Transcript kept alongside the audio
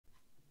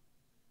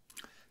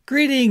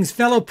Greetings,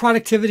 fellow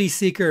productivity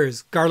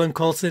seekers. Garland,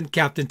 Coulson,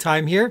 Captain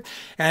Time here.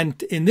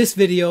 And in this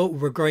video,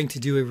 we're going to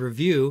do a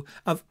review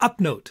of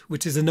UpNote,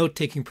 which is a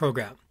note-taking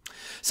program.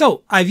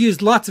 So I've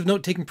used lots of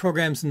note-taking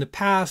programs in the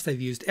past. I've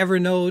used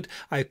Evernote.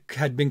 I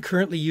had been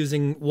currently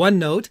using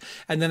OneNote,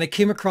 and then I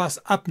came across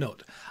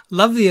UpNote.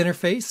 Love the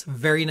interface,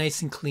 very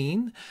nice and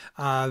clean,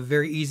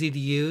 very easy to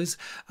use.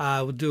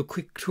 We'll do a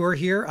quick tour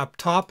here. Up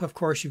top, of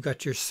course, you've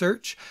got your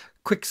search.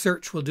 Quick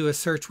search will do a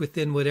search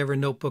within whatever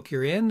notebook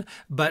you're in,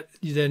 but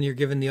then you're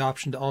given the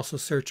option to also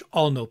search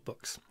all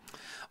notebooks.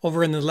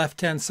 Over in the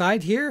left-hand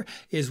side here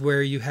is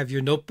where you have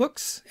your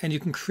notebooks, and you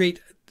can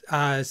create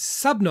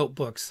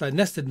sub-notebooks,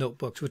 nested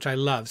notebooks, which I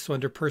love. So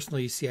under personal,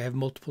 you see I have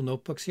multiple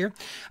notebooks here,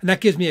 and that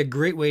gives me a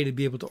great way to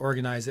be able to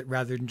organize it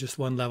rather than just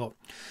one level.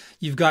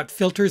 You've got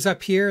filters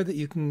up here that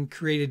you can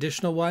create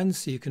additional ones,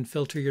 so you can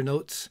filter your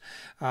notes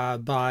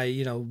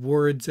by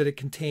words that it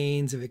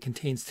contains, if it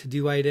contains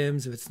to-do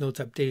items, if it's notes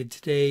updated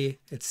today,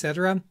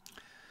 etc.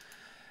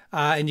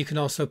 And you can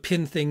also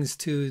pin things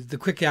to the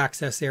quick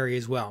access area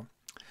as well.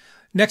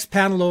 Next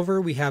panel over,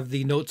 we have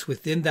the notes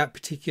within that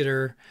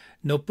particular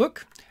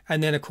notebook.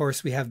 And then, of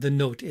course, we have the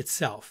note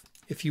itself.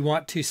 If you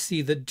want to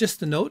see just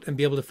the note and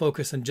be able to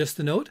focus on just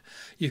the note,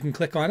 you can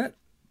click on it,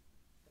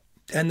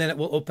 and then it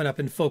will open up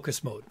in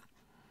focus mode.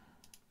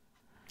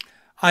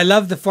 I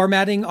love the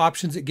formatting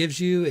options it gives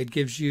you. It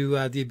gives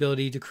you the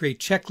ability to create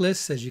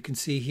checklists, as you can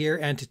see here,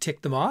 and to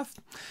tick them off.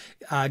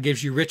 It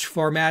gives you rich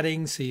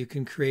formatting, so you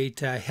can create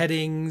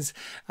headings,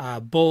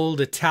 bold,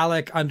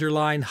 italic,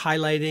 underline,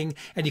 highlighting,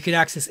 and you can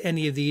access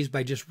any of these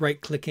by just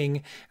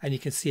right-clicking, and you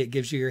can see it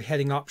gives you your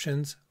heading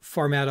options,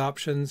 format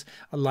options,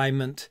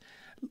 alignment,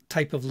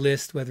 type of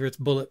list, whether it's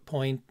bullet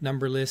point,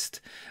 number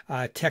list,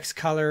 text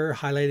color,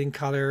 highlighting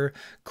color,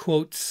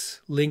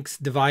 quotes, links,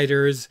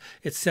 dividers,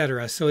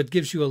 etc. So it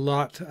gives you a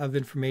lot of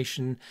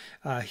information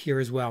here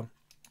as well.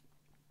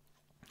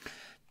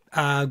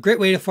 Great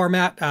way to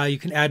format. You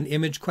can add an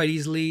image quite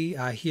easily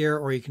here,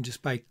 or you can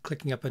just by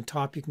clicking up on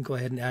top, you can go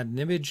ahead and add an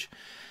image.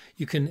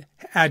 You can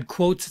add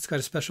quotes. It's got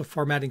a special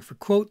formatting for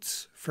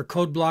quotes, for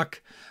code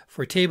block,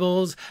 for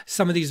tables.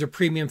 Some of these are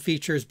premium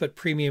features, but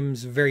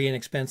premium's very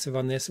inexpensive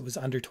on this. It was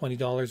under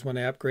 $20 when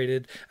I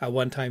upgraded, a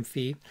one-time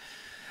fee.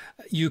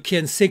 You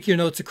can sync your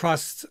notes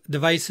across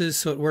devices,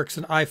 so it works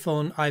on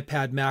iPhone,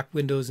 iPad, Mac,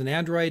 Windows, and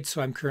Android.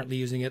 So I'm currently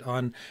using it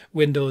on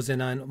Windows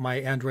and on my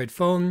Android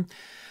phone.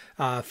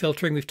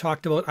 Filtering we've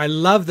talked about. I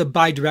love the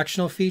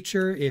bi-directional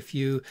feature. If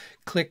you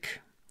click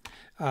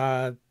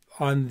on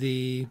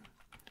the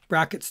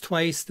brackets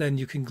twice, then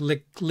you can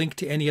link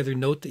to any other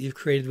note that you've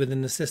created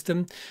within the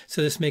system. So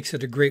this makes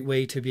it a great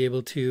way to be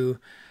able to,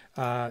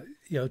 add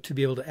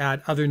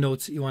other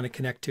notes that you want to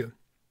connect to.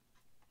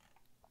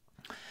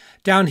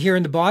 Down here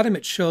in the bottom,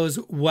 it shows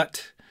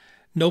what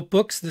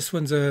notebooks this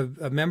one's a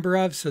member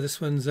of. So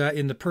this one's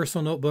in the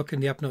personal notebook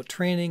and the UpNote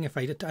training. If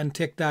I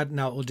untick that,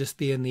 now it will just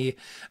be in the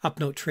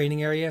UpNote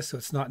training area, so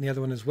it's not in the other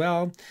one as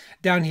well.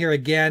 Down here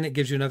again, it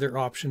gives you another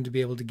option to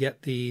be able to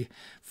get the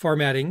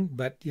formatting,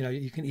 but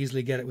you can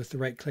easily get it with the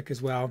right click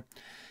as well.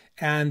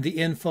 And the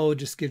info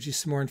just gives you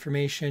some more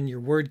information, your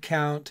word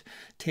count,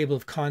 table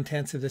of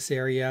contents of this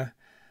area,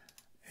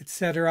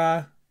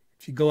 etc.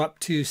 If you go up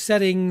to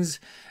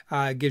settings,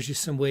 it gives you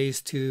some ways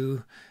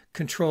to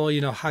control,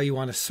 how you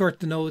want to sort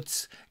the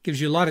notes. Gives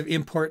you a lot of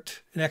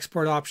import and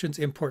export options,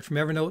 import from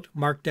Evernote,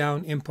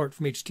 Markdown, import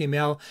from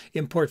HTML,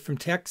 import from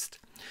text.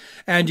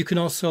 And you can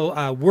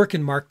also work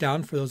in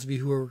Markdown. For those of you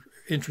who are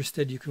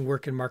interested, you can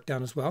work in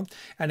Markdown as well.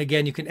 And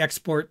again, you can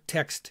export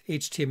text,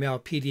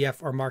 HTML,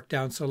 PDF, or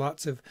Markdown. So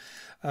lots of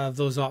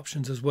those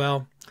options as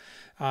well.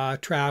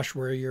 Trash,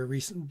 where your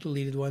recent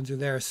deleted ones are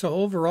there. So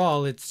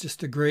overall, it's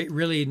just a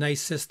really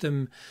nice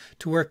system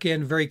to work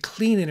in. Very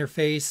clean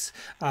interface,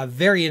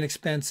 very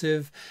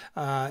inexpensive,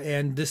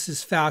 and this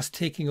is fast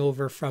taking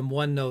over from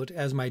OneNote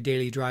as my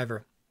daily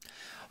driver.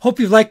 Hope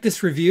you've liked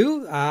this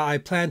review. I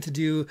plan to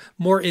do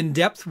more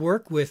in-depth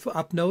work with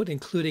UpNote,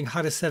 including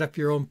how to set up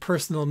your own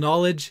personal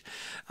knowledge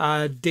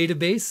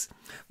database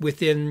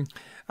within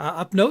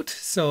UpNote.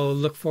 So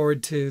look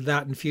forward to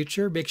that in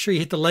future. Make sure you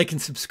hit the like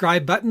and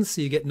subscribe button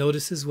so you get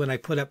notices when I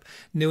put up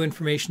new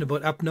information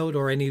about UpNote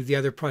or any of the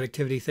other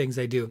productivity things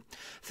I do.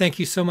 Thank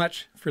you so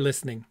much for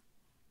listening.